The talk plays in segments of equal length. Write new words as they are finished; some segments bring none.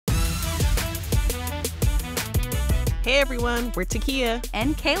Hey everyone, we're Takia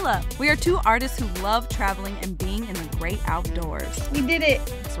and Kayla. We are two artists who love traveling and being in the great outdoors. We did it.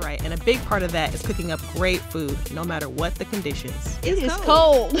 That's right, and a big part of that is cooking up great food, no matter what the conditions. It is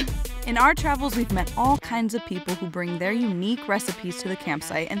cold. In our travels, we've met all kinds of people who bring their unique recipes to the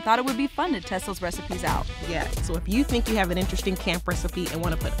campsite and thought it would be fun to test those recipes out. Yeah, so if you think you have an interesting camp recipe and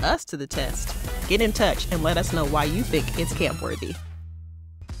want to put us to the test, get in touch and let us know why you think it's camp-worthy.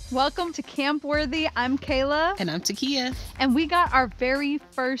 Welcome to Campworthy. I'm Kayla. And I'm Takia. And we got our very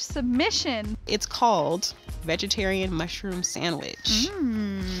first submission. It's called Vegetarian Mushroom Sandwich.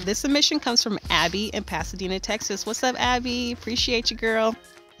 This submission comes from Abby in Pasadena, Texas. What's up, Abby? Appreciate you, girl.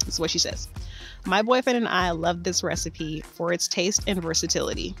 This is what she says. My boyfriend and I love this recipe for its taste and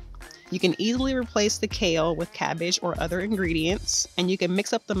versatility. You can easily replace the kale with cabbage or other ingredients, and you can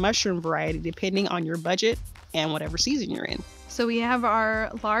mix up the mushroom variety depending on your budget and whatever season you're in. So we have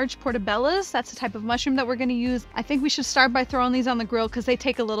our large portobellas. That's the type of mushroom that we're going to use. I think we should start by throwing these on the grill because they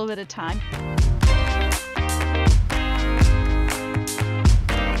take a little bit of time.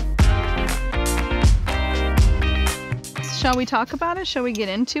 Shall we talk about it? Shall we get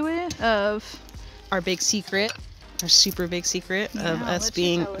into it? Of our big secret, our super big secret of us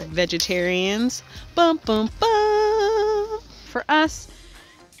being vegetarians. Bum, bum, bum. For us,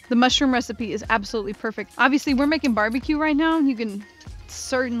 the mushroom recipe is absolutely perfect. Obviously, we're making barbecue right now. You can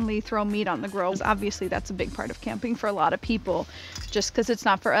certainly throw meat on the grill. Obviously, that's a big part of camping for a lot of people. Just because it's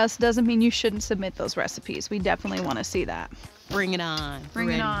not for us doesn't mean you shouldn't submit those recipes. We definitely want to see that. Bring it on.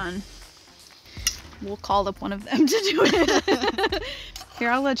 Bring it on. We'll call up one of them to do it.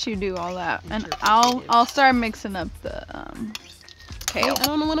 Here, I'll let you do all that, and I'll start mixing up the kale. I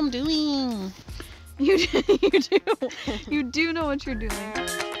don't know what I'm doing. You do know what you're doing.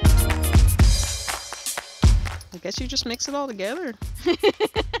 I guess you just mix it all together.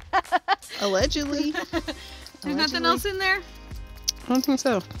 Allegedly. There's nothing else in there? I don't think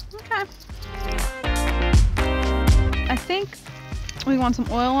so. Okay. I think we want some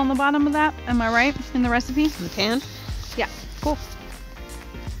oil on the bottom of that. Am I right? In the recipe? In the pan? Yeah. Cool.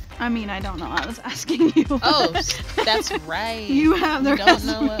 I mean, I don't know. I was asking you. Oh, that's right. You have the recipe.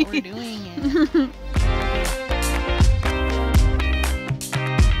 We don't know what we're doing yet.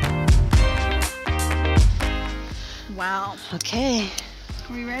 Wow. Okay.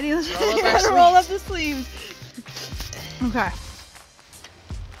 Are we ready? Let's roll up the sleeves. Okay.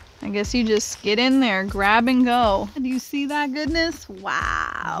 I guess you just get in there, grab and go. Do you see that goodness?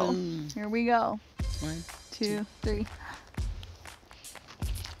 Wow. Boom. Here we go. 1, 2, 3.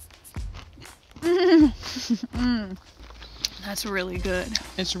 That's really good.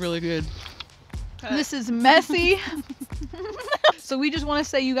 It's really good. This is messy. So we just want to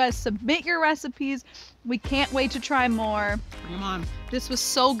say, you guys submit your recipes. We can't wait to try more. Bring them on. This was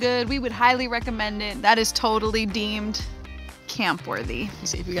so good. We would highly recommend it. That is totally deemed camp-worthy.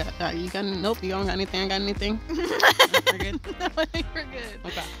 See if you got, nope, you don't got anything. I got anything. We're good. No, I think we're good.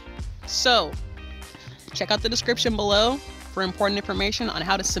 Okay. So, check out the description below for important information on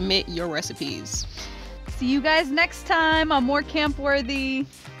how to submit your recipes. See you guys next time on more Campworthy.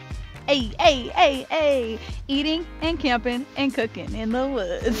 Hey. Eating and camping and cooking in the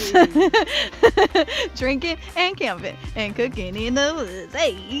woods. Drinking and camping and cooking in the woods.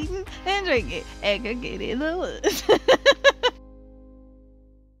 Hey, eating and drinking and cooking in the woods.